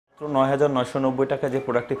৯৯৯০ টাকা যে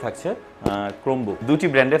প্রোডাক্টটি থাকছে ক্রোমবুক দুটি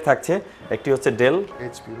ব্র্যান্ডের থাকছে, একটি হচ্ছে ডেল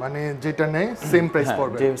এইচপি, মানে যেটা নেই সেম প্রাইস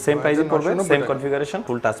পড়বে, যে সেম প্রাইসে পড়বে, সেম কনফিগারেশন,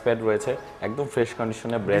 ফুল টাচ প্যাড রয়েছে, একদম ফ্রেশ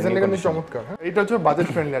কন্ডিশনে, ব্র্যান্ড নিউ কন্ডিশন, চমৎকার। এটা হচ্ছে বাজেট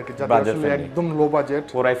ফ্রেন্ডলি আর কি, যাদের আসলে একদম লো বাজেট।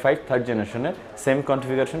 4i5 থার্ড জেনারেশনের সেম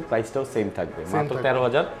কনফিগারেশন, প্রাইসটাও সেম থাকবে মাত্র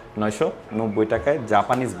 ১৩,৯৯০ টাকায়।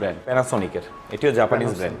 জাপানিজ ব্র্যান্ড প্যানাসোনিকের, এটিও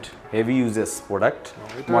Japanese brand, heavy uses product.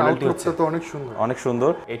 মডেলটি হচ্ছে অনেক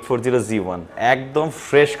সুন্দর 840G1, একদম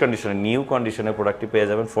ফ্রেশ কন্ডিশনে, নিউ কন্ডিশনে প্রোডাক্টটি পেয়ে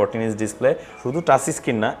যাবেন। 14 ইঞ্চ ডিসপ্লে, শুধু টাচ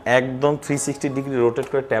স্ক্রিন না, একদম 360 ডিগ্রি রোটেট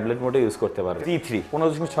করে ট্যাবলেট মোডে ইউজ করতে পারবেন। T3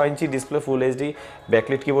 15.6 inch display, full HD,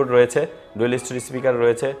 backlight keyboard রয়েছে, ডুয়াল স্টোরেজ স্পিকার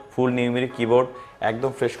রয়েছে, ফুল নিউমেরিক কিবোর্ড,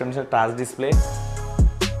 একদম ফ্রেশ কন্ডিশনে টাচ ডিসপ্লে।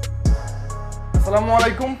 আসসালামু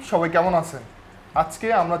আলাইকুম, সবাই কেমন আছেন? আজকে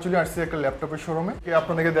আমরা চলে আসছি একটা ল্যাপটপের শোরুমে,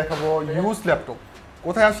 আপনাদেরকে দেখাবো ইউজ ল্যাপটপ।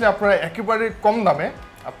 কোথায় আসলে আপনারা একেবারে কম দামে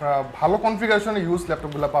আপনারা ভালো কনফিগারেশনে ইউজ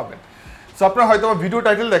ল্যাপটপগুলো পাবেন। সো আপনারা হয়তো ভিডিও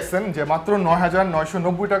টাইটেল দেখছেন যে মাত্র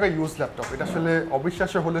 ৯৯৯০ টাকা ইউজ ল্যাপটপ। এটা আসলে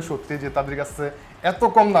অবিশ্বাস্য হলে সত্যি যে তাদের কাছে এত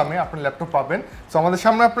কম দামে আপনি ল্যাপটপ পাবেন। সো আমাদের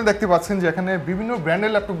সামনে আপনারা দেখতে পাচ্ছেন যে এখানে বিভিন্ন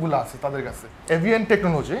ব্র্যান্ডের ল্যাপটপগুলো আছে তাদের কাছে। ABN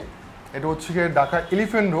টেকনোলজি, এটা হচ্ছে গিয়ে ঢাকা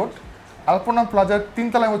এলিফ্যান্ট রোড আলপনা প্লাজার 3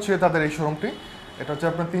 তলায় হচ্ছে তাদের এই শোরুমটি। এটা হচ্ছে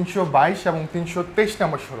আপনার 322 এবং 323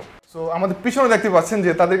 নম্বর শোরুম। সো আমাদের পিছনে দেখতে পাচ্ছেন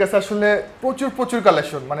যে তাদের কাছে আসলে প্রচুর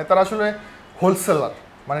কালেকশন, মানে তারা আসলে হোলসেলার,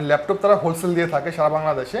 মানে ল্যাপটপ তারা হোলসেল দিয়ে থাকে সারা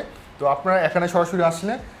বাংলাদেশে। তো আপনারা এখানে সরাসরি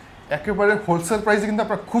আসলে একেবারে হোলসেল প্রাইসে কিন্তু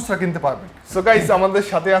আপনারা খুচরা কিনতে পারবেন। সো গাইস, আমাদের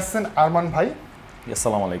সাথে আসছেন আরমান ভাই।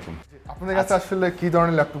 আসসালামু আলাইকুম। আপনাদের কাছে আসলে কি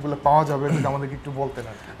ধরনের ল্যাপটপগুলো পাওয়া যাবে যদি আমাদেরকে একটু বলতেন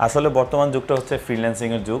আর কি। আসলে বর্তমান যুগটা হচ্ছে ফ্রিল্যান্সিং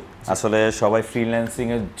এর যুগ। আসলে সবাই ফ্রিল্যান্সিং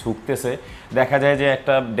এ ঝুঁকতেছে। দেখা যায় যে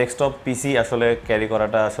একটা ডেস্কটপ পিসি আসলে ক্যারি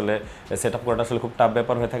করাটা, আসলে সেটআপ করাটা আসলে খুব টাফ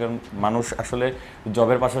ব্যাপার হয়ে থাকে। মানুষ আসলে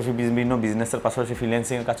জবের পাশাপাশি বিভিন্ন বিজনেসের পাশাপাশি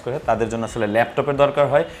ফ্রিল্যান্সিং এর কাজ করে, তাদের জন্য আসলে ল্যাপটপের দরকার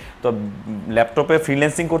হয়। তো ল্যাপটপে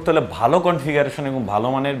ফ্রিল্যান্সিং করতে হলে ভালো কনফিগারেশন এবং ভালো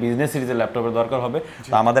মানের বিজনেস সিরিজের ল্যাপটপের দরকার হবে।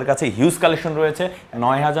 তো আমাদের কাছে হিউজ কালেকশন রয়েছে।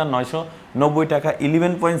 ৯৯৯০ টাকা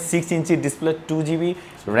 11.6 ইঞ্চি ডিসপ্লে, 2GB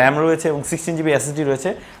র্যাম রয়েছে এবং 16GB এসএসডি রয়েছে।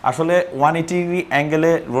 আসলে 180 ডিগ্রি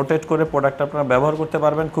অ্যাঙ্গেলে রোটেট করে প্রোডাক্ট আপনারা ব্যবহার করতে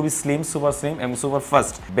পারবেন। খুবই স্লিম, সুপার স্লিম এবং সুপার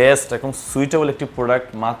ফাস্ট, বেস্ট এবং সুইটেবল একটি প্রোডাক্ট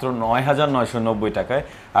মাত্র ৯৯৯০ টাকায়।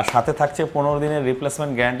 আর সাথে থাকছে 15 দিনের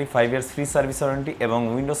replacement guarantee, 5 years free service warranty এবং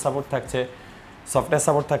উইন্ডোজ সাপোর্ট থাকছে, সফটওয়্যার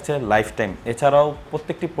সাপোর্ট থাকছে লাইফ টাইম। এছাড়াও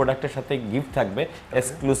প্রত্যেকটি প্রোডাক্টের সাথে গিফট থাকবে,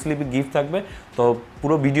 এক্সক্লুসিভলি গিফট থাকবে। তো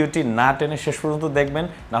পুরো ভিডিওটি না টেনে শেষ পর্যন্ত দেখবেন,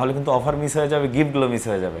 না হলে কিন্তু অফার মিস হয়ে যাবে, গিফটগুলো মিস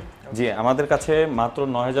হয়ে যাবে। জি, আমাদের কাছে মাত্র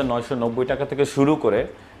 ৯৯৯০ টাকা থেকে শুরু করে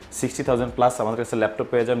 60,000 প্লাস আমাদের কাছে ল্যাপটপ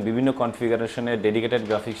পেয়ে যান, বিভিন্ন কনফিগারেশনে, ডেডিকেটেড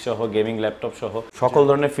গ্রাফিক্স সহ, গেমিং ল্যাপটপ সহ, সকল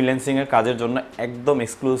ধরনের ফ্রিল্যান্সিংয়ের কাজের জন্য একদম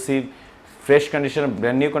এক্সক্লুসিভ, ফ্রেশ কন্ডিশনে,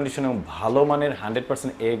 ব্র্যান্ড নিউ কন্ডিশনে এবং ভালো মানের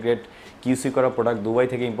 100% A গ্রেড কিউসি করা প্রোডাক্ট দুবাই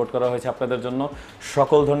থেকে ইম্পোর্ট করা হয়েছে আপনাদের জন্য।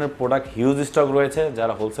 সকল ধরনের প্রোডাক্ট হিউজ স্টক রয়েছে।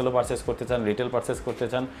 যারা হোলসেলও পারচেস করতে চান, রিটেল পারচেস করতে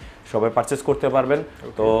চান, সবাই পারচেস করতে পারবেন।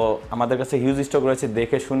 তো আমাদের কাছে হিউজ স্টক রয়েছে,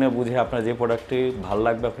 দেখে শুনে বুঝে আপনার যে প্রোডাক্টটি ভালো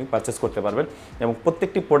লাগবে আপনি পারচেস করতে পারবেন। এবং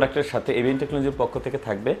প্রত্যেকটি প্রোডাক্টের সাথে ABN টেকনোলজির পক্ষ থেকে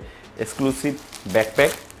থাকবে exclusive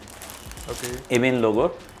backpack, ABN লোগোর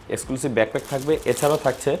exclusive backpack থাকবে। এছাড়াও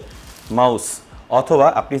থাকছে মাউস, অথবা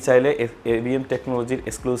আপনি চাইলে ABN টেকনোলজির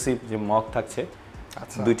এক্সক্লুসিভ যে মগ থাকছে,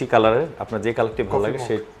 দুইটি কালারের, আপনার যে কালারটি ভালো লাগে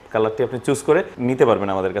সেই কালারটি আপনি চুজ করে নিতে পারবেন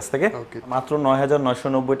আমাদের কাছ থেকে। মাত্র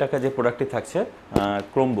 ৯৯৯০ টাকা যে প্রোডাক্টটি থাকছে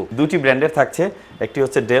ক্রোমবুক দুটি ব্র্যান্ডের থাকছে, একটি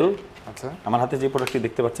হচ্ছে ডেল। আমার হাতে যে প্রোডাক্টটি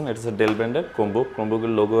দেখতে পাচ্ছেন এটা হচ্ছে ডেল ব্র্যান্ডের ক্রোমবুক,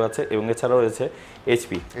 ক্রোমবুকের লোগো আছে এবং এছাড়াও রয়েছে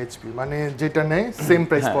এইচপি, মানে যেটা নেই সেম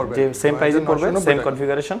প্রাইস পড়বে, যে সেম প্রাইসে পড়বে, সেম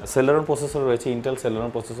কনফিগারেশন। সেলেরন প্রসেসর রয়েছে, Intel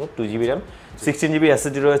Celeron processor, 2GB RAM, 16GB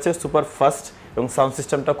SSD রয়েছে, সুপার ফাস্ট এবং সাউন্ড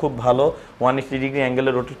সিস্টেমটা খুব ভালো। 180 ডিগ্রি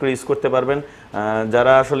অ্যাঙ্গেলে রোটেট করে ইউজ করতে পারবেন।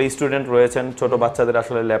 যারা আসলে স্টুডেন্ট রয়েছেন, ছোট বাচ্চাদের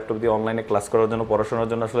আসলে ল্যাপটপ দিয়ে অনলাইনে ক্লাস করার জন্য, পড়াশোনার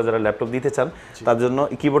জন্য আসলে যারা ল্যাপটপ দিতে চান, তাদের জন্য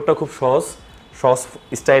কিবোর্ডটা খুব সহজ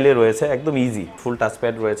স্টাইলে রয়েছে, একদম ইজি, ফুল টাচ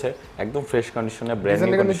প্যাড রয়েছে, একদম ফ্রেশ কন্ডিশনে, ব্র্যান্ড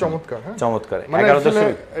নিউ কন্ডিশন, চমৎকার। 11,000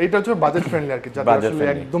 এটা হচ্ছে বাজেট ফ্রেন্ডলি আর কি, যারা আসলে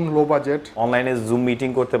একদম লো বাজেট। অনলাইনে জুম মিটিং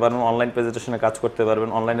করতে পারবেন, অনলাইন প্রেজেন্টেশনে কাজ করতে পারবেন,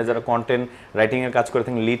 অনলাইনে যারা কন্টেন্ট রাইটিং এর কাজ করে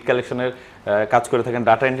থাকেন, লিড কালেকশনের কাজ করে থাকেন,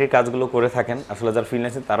 ডাটা এন্ট্রির কাজগুলো করে থাকেন, আসলে যারা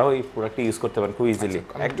ফ্রিল্যান্সিং তারাও এই প্রোডাক্টটি ইউজ করতে পারেন খুব ইজিলি।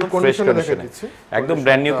 একদম ফ্রেশ কন্ডিশনে, একদম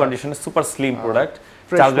ব্র্যান্ড নিউ কন্ডিশনে, সুপার স্লিম প্রোডাক্ট।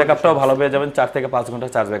 চার্জ ব্যাকআপটাও ভালো পেয়ে যাবেন, 4 থেকে 5 ঘন্টা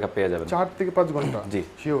চার্জ ব্যাকআপ পেয়ে যাবেন। 4 থেকে 5 ঘন্টা? জি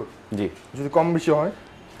শিওর। জি, যদি কম বেশি হয়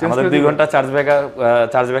আমাদের 2 ঘন্টা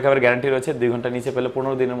চার্জ ব্যাকআপের গ্যারান্টি রয়েছে। 2 ঘন্টা নিচে পেলে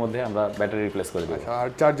 15 দিনের মধ্যে আমরা ব্যাটারি রিপ্লেস করে দেব। আর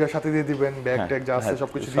চার্জার সাথে দিয়ে দিবেন, ব্যাক ট্যাগ যা আছে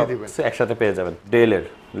সবকিছু দিয়ে দিবেন, একসাথে পেয়ে যাবেন। ডেলের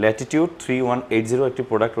ল্যাটিটিউড 3180 একটি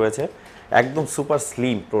প্রোডাক্ট রয়েছে। একদম super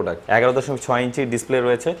slim product. 11.6 inch display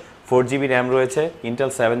রয়েছে, 4GB র্যাম রয়েছে, ইন্টেল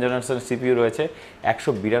 7 জেনারেশন সিপিইউ রয়েছে,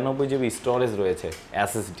 192GB স্টোরেজ রয়েছে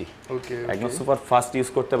এসএসডি। একদম সুপার ফাস্ট ইউজ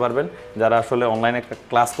করতে পারবেন। যারা আসলে অনলাইনে একটা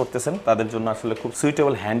ক্লাস করতেছেন তাদের জন্য আসলে খুব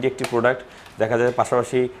সুইটেবল হ্যান্ডি একটি প্রোডাক্ট। দেখা যায়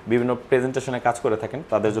পাশাপাশি বিভিন্ন প্রেজেন্টেশনে কাজ করে থাকেন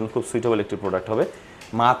তাদের জন্য খুব সুইটেবল একটি প্রোডাক্ট হবে।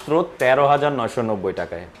 মাত্র 13,990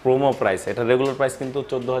 টাকায় প্রোমো প্রাইস। এটা রেগুলার প্রাইস কিন্তু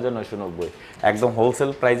 14,990। একদম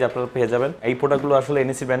হোলসেল প্রাইসে আপনারা পেয়ে যাবেন। এই প্রোডাক্টগুলো আসলে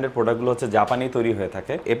এনএসি ব্র্যান্ডের প্রোডাক্টগুলো হচ্ছে জাপানি তৈরি হয়ে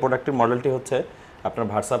থাকে। এই প্রোডাক্টের মডেলটি হচ্ছে আপনার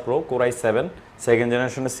versa pro, core i7 second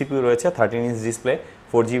জেনারেশনের সিপিইউ রয়েছে, 13 inch display,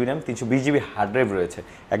 4GB RAM, 320GB hard drive রয়েছে।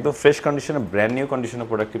 একদম ফ্রেশ কন্ডিশনে ব্র্যান্ড নিউ কন্ডিশনের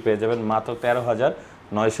প্রোডাক্টটি পেয়ে যাবেন মাত্র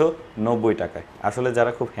 13,990 টাকায়। আসলে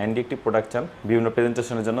যারা খুব হ্যান্ডি একটি প্রোডাক্ট চান বিভিন্ন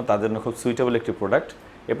প্রেজেন্টেশনের জন্য তাদের জন্য খুব সুইটেবল একটি প্রোডাক্ট।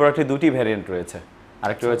 এই প্রোডাক্টটি দুটি ভ্যারিয়েন্ট রয়েছে।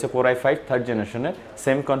 আরেকটি রয়েছে কোর i5 থার্ড জেনারেশনের,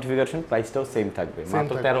 সেম কনফিগারেশন, প্রাইসটাও সেম থাকবে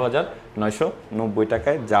মাত্র 13,990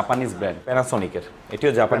 টাকায়। জাপানিজ ব্র্যান্ড প্যানাসোনিকের,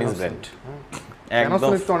 এটিও জাপানিজ ব্র্যান্ড।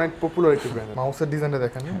 একদম অনেক পপুলার একটি ব্র্যান্ড। মাউসের ডিজাইনটা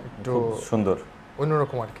দেখেন একটু সুন্দর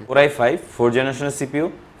অন্যরকম আর কি। কোর i5 4 জেনারেশনের CPU,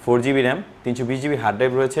 4GB RAM, 320GB hard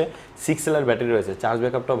drive রয়েছে, 6 সেলের ব্যাটারি রয়েছে। চার্জ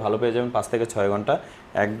ব্যাকআপটাও ভালো পেয়ে যাবেন 5 থেকে 6 ঘন্টা।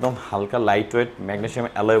 একদম হালকা light weight magnesium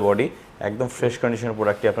alloy body, একদম ফ্রেশ কন্ডিশনের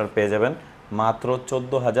প্রোডাক্টটি আপনারা পেয়ে যাবেন মাত্র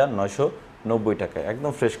 14,990 টাকায়,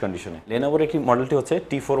 একদম ফ্রেশ কন্ডিশনে। লেনোভোর একটি মডেলটি হচ্ছে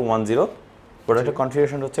T410। প্রোডাক্টের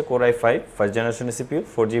কনফিগারেশন হচ্ছে কোর i5 ফার্স্ট জেনারেশনের CPU,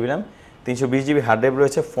 4GB RAM, 320GB hard drive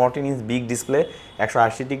রয়েছে, 14 ইঞ্চ বিগ ডিসপ্লে,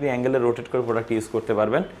 180 ডিগ্রি অ্যাঙ্গেলে রোটেট করে প্রোডাক্ট ইউজ করতে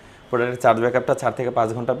পারবেন। প্রোডাক্টের চার্জ ব্যাকআপটা 4 থেকে 5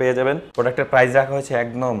 ঘন্টা পেয়ে যাবেন। প্রোডাক্টের প্রাইস রাখা হয়েছে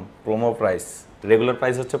একদম প্রোমো প্রাইস। রেগুলার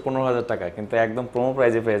প্রাইস হচ্ছে 15,000 টাকা, কিন্তু একদম প্রোমো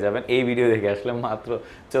প্রাইসে পেয়ে যাবেন এই ভিডিও দেখে আসলে মাত্র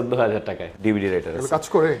 14,000 টাকায়। ডিভিডি রাইটার কাজ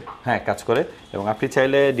করে, হ্যাঁ কাজ করে, এবং আপনি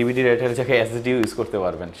চাইলে ডিভিডি রাইটারের জায়গায় এসএসডি ইউজ করতে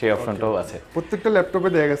পারবেন, সেই অপশনটাও আছে। প্রত্যেকটা ল্যাপটপে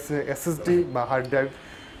দেখা গেছে এসএসডি বা হার্ড ড্রাইভ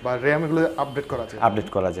বা র্যাম এগুলো আপডেট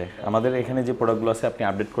করা যায়। আমাদের এখানে যে প্রোডাক্টগুলো আছে আপনি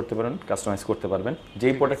আপডেট করতে পারেন, কাস্টমাইজ করতে পারবেন।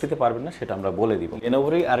 যেই প্রোডাক্টটিতে পারবেন না সেটা আমরা বলে দিব।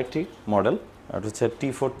 লেনোভোরই আরেকটি মডেল, এটা হচ্ছে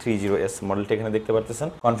T430S মডেলটা এখানে দেখতে পারতেছেন।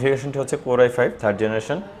 কনফিগারেশনটি হচ্ছে core i5 third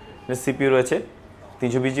generation, CPU রয়েছে,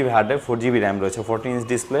 320GB hard drive, 4GB RAM রয়েছে, 14 ইঞ্চ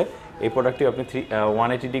ডিসপ্লে। এই প্রোডাক্টটি আপনি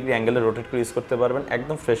 180 ডিগ্রি অ্যাঙ্গেলে রোটেট করে ইউজ করতে পারবেন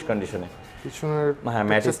একদম ফ্রেশ কন্ডিশনে। হ্যাঁ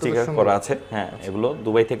ম্যাট স্টিকার করা আছে, হ্যাঁ এগুলো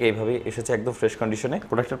দুবাই থেকে এইভাবে এসেছে একদম ফ্রেশ কন্ডিশনে।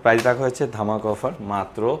 প্রোডাক্টের প্রাইস রাখা হয়েছে ধামাকা অফার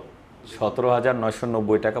মাত্র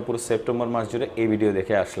 17,990 টাকা পুরো সেপ্টেম্বর মাস জুড়ে এই ভিডিও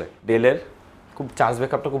দেখে আসলে। ডেলের খুব চার্জ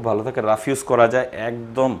ব্যাকআপটা খুব ভালো থাকে, রাফ ইউজ করা যায়,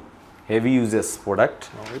 একদম হেভি ইউজেস প্রোডাক্ট।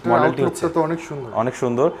 মডেলটি হচ্ছে অনেক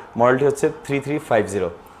সুন্দর। মডেলটি হচ্ছে 3350,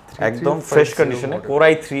 একদম ফ্রেশ কন্ডিশনে। কোর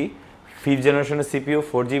i3 ফিফথ জেনারেশনের সিপিইউ,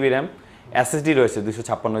 4GB র্যাম, এসএসডি রয়েছে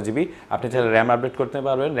 256GB। আপনি চাইলে র্যাম আপডেট করতে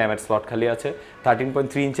পারবেন, র্যামের স্লট খালি আছে।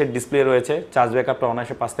 13.3 ইঞ্চের ডিসপ্লে রয়েছে, চার্জ ব্যাকআপটা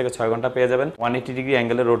অনায়াসে 5 থেকে 6 ঘন্টা পেয়ে যাবেন। 180 ডিগ্রি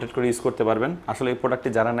অ্যাঙ্গেলে রোটেট করে ইউজ করতে পারবেন। আসলে এই প্রোডাক্টটি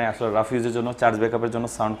যারা নেয় আসলে রাফ ইউজের জন্য, চার্জ ব্যাকআপের জন্য,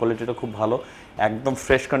 সাউন্ড কোয়ালিটিটা খুব ভালো, একদম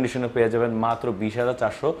ফ্রেশ কন্ডিশনে পেয়ে যাবেন মাত্র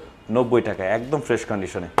 20,490 টাকা, একদম ফ্রেশ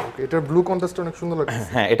কন্ডিশনে। এটা ব্লু কন্ট্রাস্ট অনেক সুন্দর লাগে।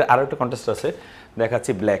 হ্যাঁ এটা আরো একটা কন্ট্রাস্ট আছে,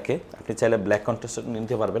 দেখাচ্ছি ব্ল্যাকে, আপনি চাইলে ব্ল্যাক কন্ট্রাস্ট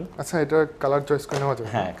নিতে পারবেন। আচ্ছা এটা কালার চয়েস করে নেওয়া যাবে?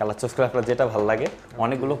 হ্যাঁ কালার চয়েস করে আপনার যেটা ভালো লাগে,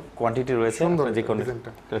 অনেকগুলো কোয়ান্টিটি রয়েছে, যে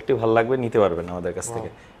কোয়ান্টিটি ভালো লাগবে নিতে পারবেন আমাদের কাছ থেকে,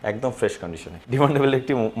 একদম ফ্রেশ কন্ডিশনে। ডিমান্ডেবল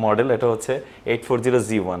একটি মডেল, এটা হচ্ছে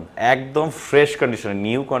 840G1, একদম ফ্রেশ কন্ডিশনে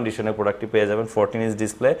নিউ কন্ডিশনে প্রোডাক্টটি পেয়ে যাবেন। 14 ইঞ্চ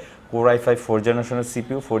ডিসপ্লে, কোর i5 4 জেনারেশনের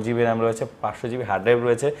সিপিইউ, 4GB র্যাম রয়েছে, 500GB হার্ড ড্রাইভ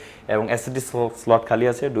রয়েছে এবং এসএসডি স্লট খালি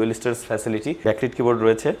আছে, dual storage facility, backlit keyboard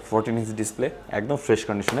রয়েছে, 14 ইঞ্চ ডিসপ্লে, একদম ফ্রেশ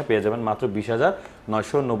কন্ডিশনে পেয়ে যাবেন মাত্র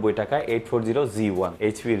 20,990 টাকায়। 840G1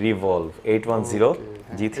 HP Revolve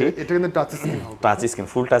 810G3। এটা কিন্তু টাচ স্ক্রিন,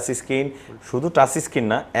 ফুল টাচ স্ক্রিন, শুধু টাচ স্ক্রিন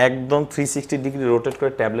না, একদম 360 ডিগ্রি রোটেট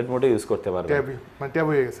করে ট্যাবলেট মোডে ইউজ করতে পারবেন।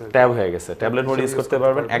 ট্যাব হয়ে গেছে, ট্যাবলেট মোডে ইউজ করতে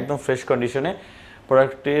পারবেন একদম ফ্রেশ কন্ডিশনে।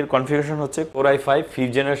 প্রোডাক্টের কনফিগারেশন হচ্ছে কোর i5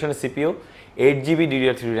 ফিফথ জেনারেশনের সিপিইউ, 8GB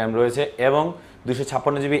DDR3 র্যাম রয়েছে এবং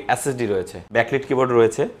 256GB এসএসডি রয়েছে, ব্যাকলিট কিবোর্ড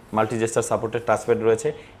রয়েছে, মাল্টি জেস্টার সাপোর্টেড টাচপ্যাড রয়েছে,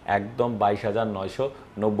 একদম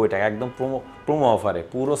 22,990 টাকা, একদম প্রোমো অফারে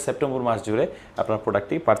পুরো সেপ্টেম্বর মাস জুড়ে আপনার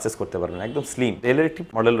প্রোডাক্টটি পারচেস করতে পারবেন, একদম স্লিম। ডেলের একটি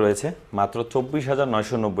মডেল রয়েছে মাত্র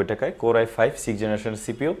 24,990 টাকায়, core i5 six generation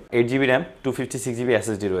CPU, 8GB RAM, 256GB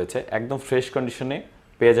SSD রয়েছে, একদম ফ্রেশ কন্ডিশনে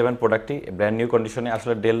পেয়ে যাবেন প্রোডাক্টটি ব্র্যান্ড নিউ কন্ডিশনে।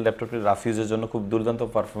 আসলে ডেল ল্যাপটপটি রাফ ইউজের জন্য খুব দুর্দান্ত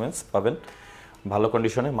পারফরমেন্স পাবেন ভালো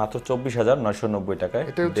কন্ডিশনে মাত্র 24,990 টাকায়।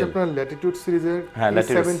 এটা হচ্ছে আপনার ল্যাটিটিউড সিরিজের, হ্যাঁ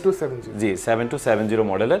 7270, জি 7270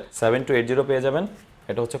 মডেলের, 7280 পেয়ে যাবেন।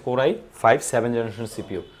 এটা হচ্ছে কোর i5 7 জেনারেশন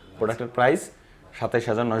সিপিইউ। প্রোডাক্টের প্রাইস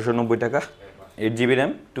 27,990 টাকা। 8GB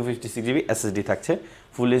র্যাম, 256GB এসএসডি থাকছে,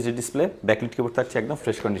 full HD display, backlit keyboard থাকছে, একদম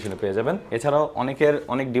ফ্রেশ কন্ডিশনে পেয়ে যাবেন। এছাড়াও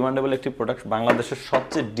অনেক ডিমান্ডেবল একটি প্রোডাক্ট, বাংলাদেশের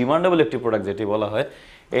সবচেয়ে ডিমান্ডেবল একটি প্রোডাক্ট যেটি বলা হয়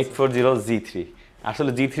 840G3,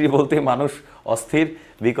 আসলে G3 বলতে মানুষ অস্থির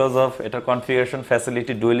বিকজ অফ এটার configuration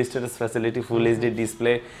facility, dual storage facility, full HD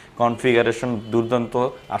display, configuration দুর্দান্ত।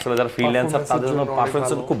 আসলে যারা ফ্রিল্যান্সার তাদের জন্য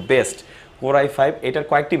পারফরম্যান্স খুব বেস্ট। Core i5 এটার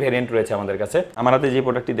কয়েকটি ভেরিয়েন্ট রয়েছে আমাদের কাছে। আমার হাতে যে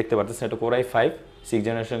প্রোডাক্টটি দেখতে পাচ্ছেন এটা Core i5 6th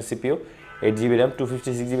generation CPU, 8GB RAM,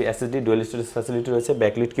 256GB SSD, dual storage facility রয়েছে,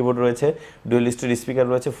 ব্যাকলিট কিবোর্ড রয়েছে, ডুয়েল স্টোরেজ স্পিকার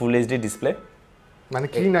রয়েছে, ফুল এইচডি ডিসপ্লে। মানে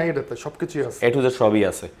কি নাই এটাতে সবকিছুই আছে, এ টু জেড সবই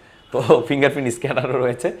আছে। তো ফিঙ্গারপ্রিন্ট স্ক্যানারও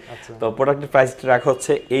রয়েছে। তো প্রোডাক্টের প্রাইসটা রাখা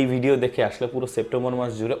হচ্ছে এই ভিডিও দেখে আসলে পুরো সেপ্টেম্বর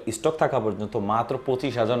মাস জুড়ে স্টক থাকা পর্যন্ত মাত্র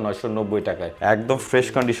 25,990 টাকায় একদম ফ্রেশ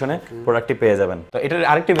কন্ডিশনে প্রোডাক্টটি পেয়ে যাবেন। তো এটার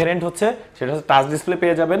আরেকটি ভেরিয়েন্ট হচ্ছে সেটা হচ্ছে টাচ ডিসপ্লে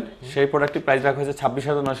পেয়ে যাবেন। সেই প্রোডাক্টটির প্রাইস রাখা হয়েছে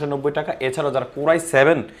 26,990 টাকা। এছাড়াও যারা Core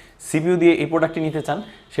i7 সিপিইউ দিয়ে এই প্রোডাক্টটি নিতে চান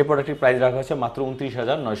সেই প্রোডাক্টটির প্রাইস রাখা হয়েছে মাত্র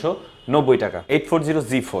 29,990 টাকা।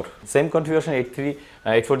 840G4 সেম কনফিগারেশন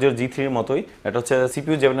 840G3 এর মতোই। এটা হচ্ছে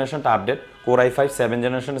CPU জেনারেশনটা update. Core i5 7th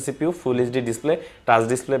জেনারেশনের CPU, full HD display, touch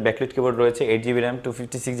display, backlit keyboard রয়েছে, 8GB RAM,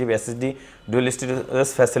 256GB SSD, dual storage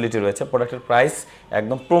facility রয়েছে। প্রোডাক্টের প্রাইস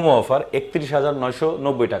একদম প্রোমো অফার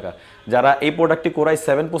 31,990 টাকা। যারা এই প্রোডাক্টটি Core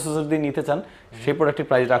i7 প্রসেসর দিয়ে নিতে চান সেই প্রোডাক্টের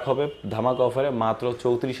প্রাইস রাখা হবে ধামাকা অফারে মাত্র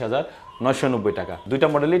 34,990 টাকা। দুইটা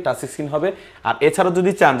মডেলই টাচ স্ক্রিন হবে। আর এছাড়াও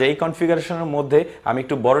যদি চান যে এই কনফিগারেশনের মধ্যে আমি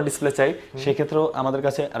একটু বড় ডিসপ্লে চাই সেক্ষেত্রেও আমাদের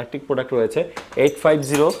কাছে আরেকটি প্রোডাক্ট রয়েছে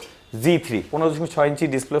 850G3 15.6 inch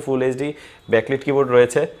display, full HD, backlit keyboard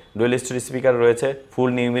রয়েছে, ডুয়েল স্টোরেজ স্পিকার রয়েছে, ফুল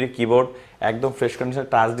নিউমেরিক কিবোর্ড, একদম fresh condition,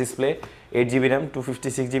 touch display, 8GB RAM,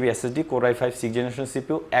 256GB SSD, Core i5 6th generation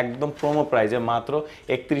CPU, একদম প্রোমো প্রাইসে মাত্র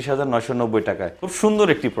 31,990 টাকায়। খুব সুন্দর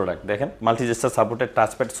একটি প্রোডাক্ট। দেখেন মাল্টিজেস্টার supported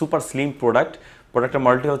touchpad, super slim product. প্রোডাক্টের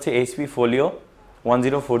মডেলটি হচ্ছে HP Folio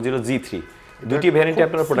 1040G3। দুটি ভ্যারিয়েন্টে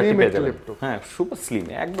আপনারা প্রোডাক্টটি পেয়ে যাবেন। হ্যাঁ, সুপার স্লিম,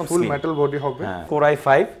 একদম ফুল মেটাল বডি হবে। Core i5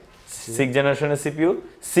 6th জেনারেশনের CPU,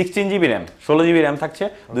 16GB RAM, 16GB RAM থাকছে,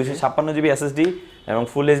 256GB SSD এবং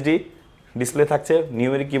ফুল এইচডি ডিসপ্লে থাকছে,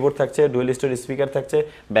 নিউমেরিক কিবোর্ড থাকছে, ডুয়েল স্টোরেজ স্পিকার থাকছে,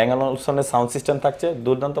 Bang & Olufsen's সাউন্ড সিস্টেম থাকছে।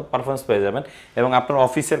 দুর্দান্ত পারফরমেন্স পেয়ে যাবেন এবং আপনার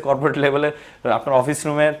অফিসের কর্পোরেট লেভেলে আপনার অফিস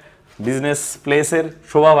রুমের বিজনেস প্লেসের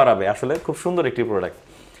শোভা বাড়াবে। আসলে খুব সুন্দর একটি প্রোডাক্ট।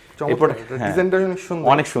 এই প্রোডাক্ট ডিজাইনটা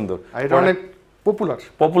অনেক সুন্দর, এটা অনেক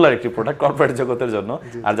পপুলার একটি প্রোডাক্ট কর্পোরেট জগতের জন্য।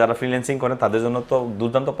 আর যারা ফ্রিল্যান্সিং করেন তাদের জন্য তো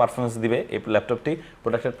দুর্দান্ত পারফরমেন্স দিবে এই ল্যাপটপটি।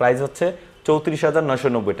 প্রোডাক্টের প্রাইস হচ্ছে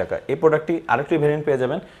 34,990 টাকা। এই প্রোডাক্টটি আরেকটি ভেরিয়েন্ট পেয়ে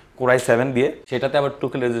যাবেন Core i7 দিয়ে, সেটাতে আবার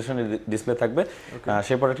 2K রেজোলিউশনের ডিসপ্লে থাকবে।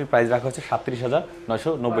 সেই প্রোডাক্টের প্রাইস রাখা হচ্ছে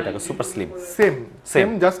 37,990 টাকা। সুপার স্লিম, সেম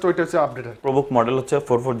জাস্ট ওইটা হচ্ছে আপডেটেড। প্রোবুক মডেল হচ্ছে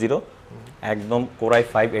 440, একদম Core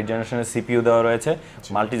i5 8th জেনারেশনের সিপিইউ দেওয়া রয়েছে,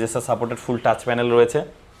 মাল্টিজেস্টার সাপোর্টেড, ফুল টাচ প্যানেল রয়েছে,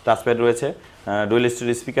 টাচপ্যাড রয়েছে, ডুয়েল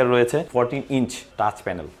স্টোরেজ স্পিকার রয়েছে, 14 ইঞ্চ টাচ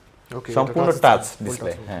প্যানেল, সম্পূর্ণ টাচ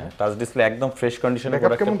ডিসপ্লে। হ্যাঁ, টাচ ডিসপ্লে, একদম ফ্রেশ কন্ডিশনে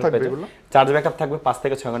চার্জ ব্যাকআপ থাকবে 5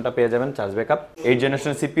 থেকে 6 ঘন্টা পেয়ে যাবেন charge backup. 8th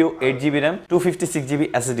generation CPU, 8GB RAM, 256GB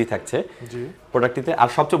SSD থাকছে প্রোডাক্টটিতে। আর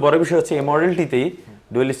সবচেয়ে বড় বিষয় হচ্ছে এই মডেলটিতেই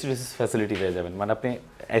ডুয়েল স্টোরেজ ফ্যাসিলিটি পেয়ে যাবেন, মানে আপনি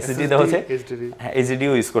এসএসডি দেওয়া হচ্ছে, হ্যাঁ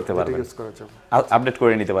এইচডিও ইউজ করতে পারবেন, আপডেট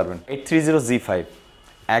করে নিতে পারবেন। 830G5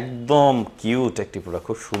 একদম কিউট একটি প্রোডাক্ট,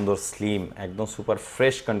 খুব সুন্দর স্লিম, একদম সুপার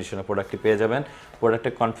ফ্রেশ কন্ডিশনে প্রোডাক্টটি পেয়ে যাবেন।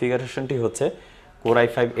 প্রোডাক্টের কনফিগারেশনটি হচ্ছে Core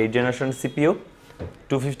i5 8th generation CPU,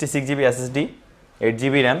 256GB SSD,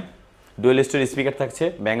 8GB RAM, dual storage speaker থাকছে,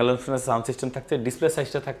 Bang & Olufsen's সাউন্ড সিস্টেম থাকছে, ডিসপ্লে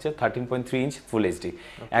সাইজটা থাকছে 13.3 ইঞ্চ ফুল এইচডি,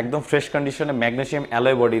 একদম ফ্রেশ কন্ডিশনে ম্যাগনেসিয়াম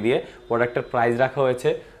অ্যালয় বডি দিয়ে। প্রোডাক্টের প্রাইস রাখা হয়েছে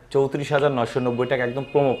 34,990 টাকা, একদম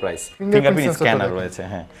প্রোমো প্রাইস। ফিঙ্গারপ্রিন্ট স্ক্যানার রয়েছে,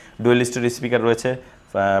 হ্যাঁ, ডুয়েল স্টোরেজ স্পিকার রয়েছে,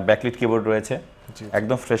 ব্যাকলিট কিবোর্ড রয়েছে,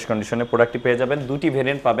 একদম ফ্রেশ কন্ডিশনে প্রোডাক্টটি পেয়ে যাবেন। দুটি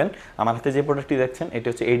ভেরিয়েন্ট পাবেন। আমার হাতে যে প্রোডাক্টটি দেখছেন এটা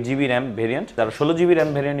হচ্ছে 8GB RAM ভেরিয়েন্ট। যারা 16GB RAM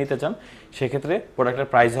ভেরিয়েন্ট নিতে চান সেক্ষেত্রে প্রোডাক্টের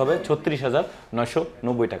প্রাইস হবে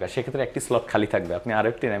 36,990 টাকা। সেক্ষেত্রে একটি স্লট খালি থাকবে, আপনি আরও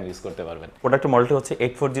একটি RAM ইউজ করতে পারবেন। প্রোডাক্টের মডেলটি হচ্ছে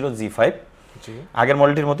 840G5, আগের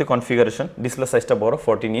মডেলটির মধ্যে কনফিগারেশন, ডিসপ্লে সাইজটা বড়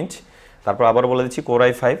 14 ইঞ্চ। তারপর আবার বলে দিচ্ছি Core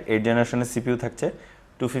i5 8th জেনারেশনের সিপিইউ থাকছে,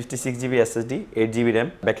 256GB SSD, 8GB RAM,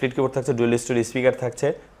 backlit keyboard থাকছে, ডুয়েল স্টোরেজ স্পিকার থাকছে,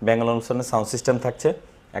 Bang & Olufsen's সাউন্ড সিস্টেম থাকছে,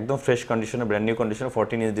 একদম ফ্রেশ কন্ডিশনে, ব্র্যান্ড নিউ কন্ডিশনে,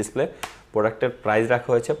 14 ইঞ্চ ডিসপ্লে। প্রোডাক্টের প্রাইস রাখা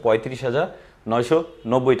হয়েছে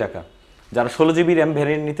 35,990 টাকা। যারা 16GB RAM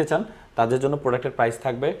ভ্যারিয়েন্ট নিতে চান তাদের জন্য প্রোডাক্টের প্রাইস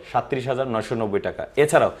থাকবে 37,990 টাকা।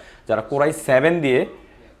 এছাড়াও যারা Core i7 দিয়ে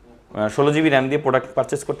 16GB RAM দিয়ে প্রোডাক্ট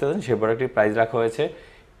পারচেস করতে চান সেই প্রোডাক্টের প্রাইস রাখা হয়েছে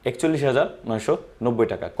 41,990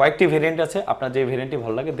 টাকা। কয়েকটি ভেরিয়েন্ট আছে, আপনার যে ভেরিয়েন্টটি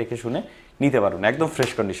ভালো লাগে দেখে শুনে নিতে পারবেন, একদম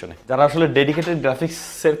ফ্রেশ কন্ডিশনে। যারা আসলে ডেডিকেটেড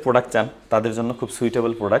গ্রাফিক্সের প্রোডাক্ট চান তাদের জন্য খুব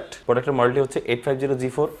সুইটেবল প্রোডাক্ট। প্রোডাক্টের মডেলটি হচ্ছে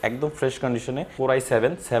 850G4, একদম ফ্রেশ কন্ডিশনে, Core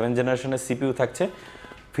i7 7th জেনারেশনের সিপিইউ থাকছে,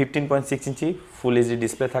 15.6 ইঞ্চি ফুল এইচডি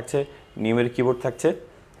ডিসপ্লে থাকছে, নিউমেরিক কিবোর্ড থাকছে,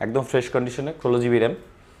 একদম ফ্রেশ কন্ডিশনে, 16GB RAM,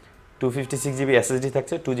 256GB SSD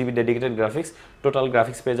থাকছে, 2GB dedicated graphics, total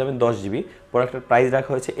graphics পেয়ে যাবেন 10GB। প্রোডাক্টের প্রাইস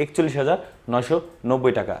রাখা হয়েছে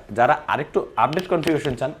 41,990 টাকা। যারা আরেকটু আপডেট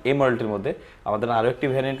কনফিগারেশন চান এই মডেলটির মধ্যে, আমাদের আরও একটি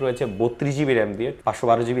ভ্যারিয়েন্ট রয়েছে 32GB র্যাম দিয়ে,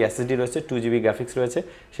 512GB SSD রয়েছে, 2GB গ্রাফিক্স রয়েছে।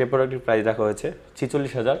 সেই প্রোডাক্টের প্রাইস রাখা হয়েছে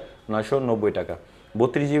 46,990 টাকা।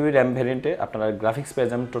 32GB র্যাম ভ্যারিয়েন্টে আপনারা গ্রাফিক্স পেয়ে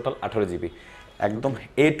যাবেন টোটাল 18GB। একদম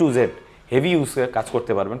A to Z হেভি ইউজে কাজ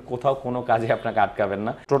করতে পারবেন, কোথাও কোনো কাজে আপনাকে আটকাবেন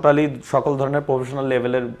না। টোটালি সকল ধরনের প্রফেশনাল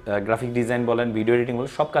লেভেলের গ্রাফিক ডিজাইন বলেন, ভিডিও এডিটিং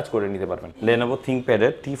বলেন, সব কাজ করে নিতে পারবেন। Lenovo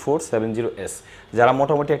ThinkPad-এর T470S, যারা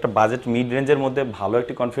মোটামুটি একটা বাজেট মিড রেঞ্জের মধ্যে ভালো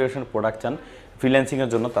একটি কনফিগারেশন প্রোডাক্ট চান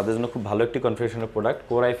ফ্রিল্যান্সিংয়ের জন্য, তাদের জন্য খুব ভালো একটি কনফিগারেশনের প্রোডাক্ট।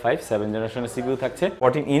 Core i5 7th জেনারেশনের CPU থাকছে,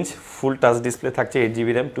 14 ইঞ্চ ফুল টাচ ডিসপ্লে থাকছে, 8GB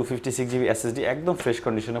র্যাম, 256GB SSD, একদম ফ্রেশ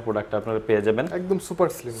কন্ডিশনের প্রোডাক্ট আপনারা পেয়ে যাবেন। একদম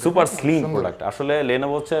সুপার স্লিম প্রোডাক্ট। আসলে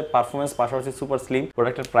Lenovo হচ্ছে পারফরমেন্স পাশাপাশি সুপার স্লিম।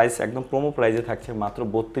 প্রোডাক্টের প্রাইস একদম প্রোমো প্রাইসে থাকছে মাত্র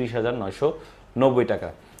 32,990 টাকা।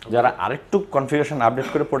 যারা আরেকটু কনফিগারেশন আপডেট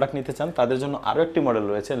করে প্রোডাক্ট নিতে চান তাদের জন্য আরও একটি মডেল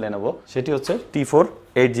রয়েছে Lenovo, সেটি হচ্ছে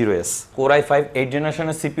T480S। Core i5 8th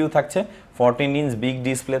জেনারেশনের CPU থাকছে, 14 ইঞ্চ বিগ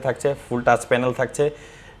ডিসপ্লে থাকছে, ফুল টাচ প্যানেল থাকছে,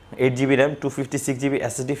 8GB RAM, 256GB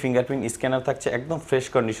SSD, fingerprint scanner থাকছে। একদম ফ্রেশ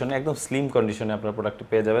কন্ডিশনে, একদম স্লিম কন্ডিশনে আপনার প্রোডাক্টটি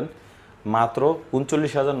পেয়ে যাবেন মাত্র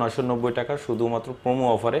 39,990 টাকা, শুধুমাত্র প্রোমো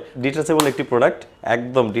অফারে। ডিটাচেবল একটি প্রোডাক্ট,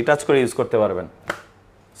 একদম ডিটাচ করে ইউজ করতে পারবেন।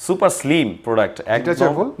 সুপার স্লিম প্রোডাক্ট,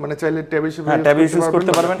 একদম মানে চাইলে ট্যাব ইউজ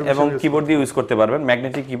করতে পারবেন এবং কিবোর্ড দিয়ে ইউজ করতে পারবেন,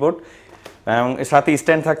 ম্যাগনেটিক কিবোর্ড। এবং এর সাথে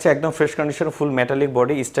স্ট্যান্ড থাকছে, একদম ফ্রেশ কন্ডিশনে, ফুল মেটালিক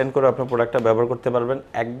বডি, স্ট্যান্ড করে আপনার প্রোডাক্টটা ব্যবহার করতে পারবেন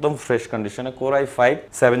একদম ফ্রেশ কন্ডিশনে। Core i5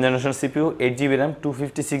 7th generation CPU, 8GB RAM,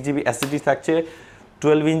 256GB SSD থাকছে,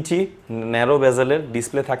 12 ইঞ্চি ন্যারো বেজেলের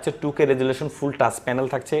ডিসপ্লে থাকছে, 2K রেজুলেশন, ফুল টাচ প্যানেল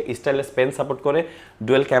থাকছে, স্টাইলেস পেন সাপোর্ট করে,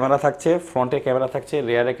 ডুয়েল ক্যামেরা থাকছে, ফ্রন্টে ক্যামেরা থাকছে,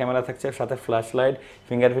 রেয়ারে ক্যামেরা থাকছে, সাথে ফ্ল্যাশ লাইট,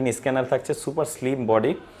 ফিঙ্গারপ্রিন্ট স্ক্যানার থাকছে। সুপার স্লিম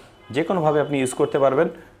বডি, যে কোনোভাবে আপনি ইউজ করতে পারবেন।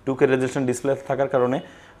 2K রেজুলেশন ডিসপ্লে থাকার কারণে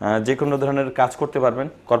যে কোনো ধরনের কাজ করতে পারবেন।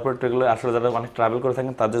 কর্পোরেট রেগুলার আসলে যারা অনেক ট্রাভেল করে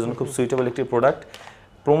থাকেন তাদের জন্য খুব সুইটেবল একটি প্রোডাক্ট।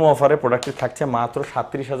 প্রোমো অফারে প্রোডাক্টটি থাকছে মাত্র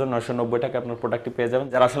 37,990 টাকা আপনার প্রোডাক্টটি পেয়ে যাবেন।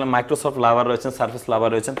 যারা আসলে মাইক্রোসফট লাভার রয়েছেন, সার্ফেস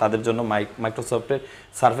লাভার রয়েছেন, তাদের জন্য মাইক্রোসফটের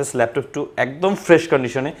সার্ফেস ল্যাপটপ 2 একদম ফ্রেশ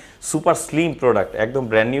কন্ডিশনে, সুপার স্লিম প্রোডাক্ট, একদম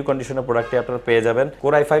ব্র্যান্ড নিউ কন্ডিশনের প্রোডাক্টটি আপনারা পেয়ে যাবেন।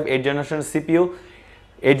 Core i5 8th জেনারেশনের CPU,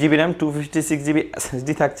 8GB RAM, 256GB SSD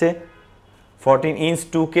থাকছে, 14 ইঞ্চ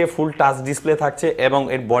 2K ফুল টাচ ডিসপ্লে থাকছে এবং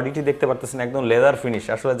এর বডিটি দেখতে পারতেছেন একদম লেদার ফিনিশ।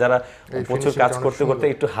 আসলে যারা প্রচুর কাজ করতে করতে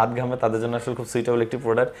একটু হাত ঘামে তাদের জন্য আসলে খুব সুইটেবল একটি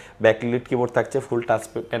প্রোডাক্ট। ব্যাকলিট কিবোর্ড থাকছে, ফুল টাচ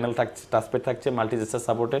প্যানেল থাকছে, টাচপ্যাড থাকছে, multi gesture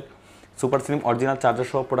supported, super slim original charger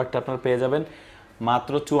সহ প্রোডাক্ট আপনারা পেয়ে যাবেন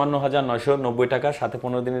মাত্র 54,990 টাকা, সাথে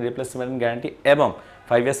 15 দিনের রিপ্লেসমেন্ট গ্যারান্টি এবং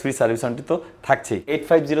 5 ইয়ার্স ফ্রি সার্ভিস ওয়ারেন্টি তো থাকছেই।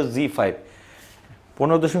 850Z5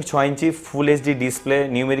 15.6 ইঞ্চি full HD display,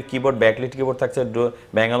 numeric keyboard, backlit keyboard থাকছে,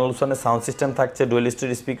 ব্যাঙ্গাল ওলসনের সাউন্ড সিস্টেম থাকছে, dual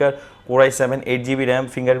storage speaker, Core i7 8GB RAM,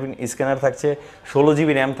 fingerprint scanner থাকছে, 16GB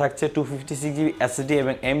র্যাম থাকছে, 256GB SSD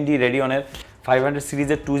এবং AMD রেডিয়নের 500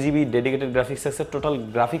 সিরিজের 2GB ডেডিকেটেড গ্রাফিক্স থাকছে। Total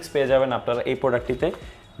graphics পেয়ে যাবেন আপনারা এই প্রোডাক্টটিতে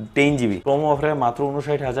 10GB। প্রোমো অফারে মাত্র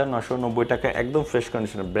 59,990 টাকা, একদম ফ্রেশ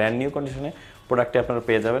কন্ডিশনে, ব্র্যান্ড নিউ কন্ডিশনে প্রোডাক্টটি আপনারা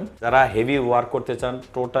পেয়ে যাবেন। যারা হেভি ওয়ার্ক করতে চান,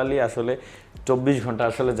 টোটালি আসলে 24 ঘন্টা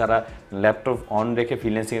আসলে যারা ল্যাপটপ অন রেখে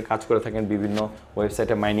ফ্রিল্যান্সিংয়ের কাজ করে থাকেন, বিভিন্ন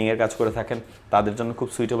ওয়েবসাইটে মাইনিংয়ের কাজ করে থাকেন, তাদের জন্য খুব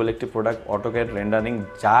সুইটেবল একটি প্রোডাক্ট। অটোক্যাড, রেন্ডারিং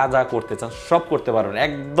যা করতে চান সব করতে পারবেন,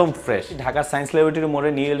 একদম ফ্রেশ। ঢাকার সায়েন্স ল্যাবরেটরির মোড়ে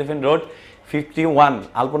নিউ এলিফ্যান্ট রোড 51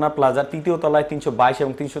 আলপনা প্লাজা 3য় তলায় 322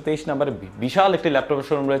 এবং 323 নম্বরে বিশাল একটি ল্যাপটপের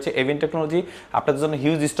শোরুম রয়েছে ABN টেকনোলজি। আপনাদের জন্য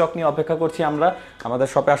হিউজ স্টক নিয়ে অপেক্ষা করছি আমরা, আমাদের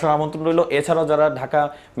শপে আসার আমন্ত্রণ রইল। এছাড়াও যারা ঢাকা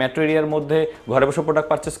মেট্রো এরিয়ার মধ্যে ঘরে বসে প্রোডাক্ট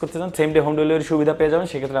পারচেস করতে চান, সেম ডে হোম ডেলিভারি সুবিধা পেয়ে যাবেন।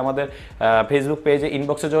 সেক্ষেত্রে আমাদের ফেসবুক পেজে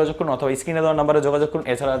ইনবক্সে যোগাযোগ করুন অথবা স্ক্রিনে দেওয়া নাম্বারে যোগাযোগ করুন।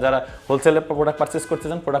 এছাড়া যারা হোলসেলে প্রোডাক্ট পারচেস করতে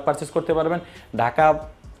চান, প্রোডাক্ট পারচেস করতে পারবেন। ঢাকা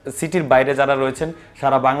সিটির বাইরে যারা রয়েছেন,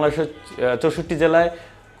 সারা বাংলাদেশের 64 জেলায়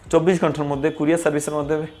 24 ঘন্টার মধ্যে কুরিয়ার সার্ভিসের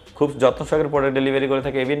মধ্যে খুব যত্ন সহকারে প্রোডাক্ট ডেলিভারি করে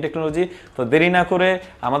থাকে ABN টেকনোলজি। তো দেরি না করে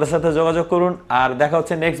আমাদের সাথে যোগাযোগ করুন, আর দেখা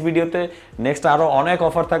হচ্ছে নেক্সট ভিডিওতে। নেক্সট আরও অনেক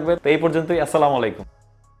অফার থাকবে। তো এই পর্যন্তই, আসসালামু আলাইকুম।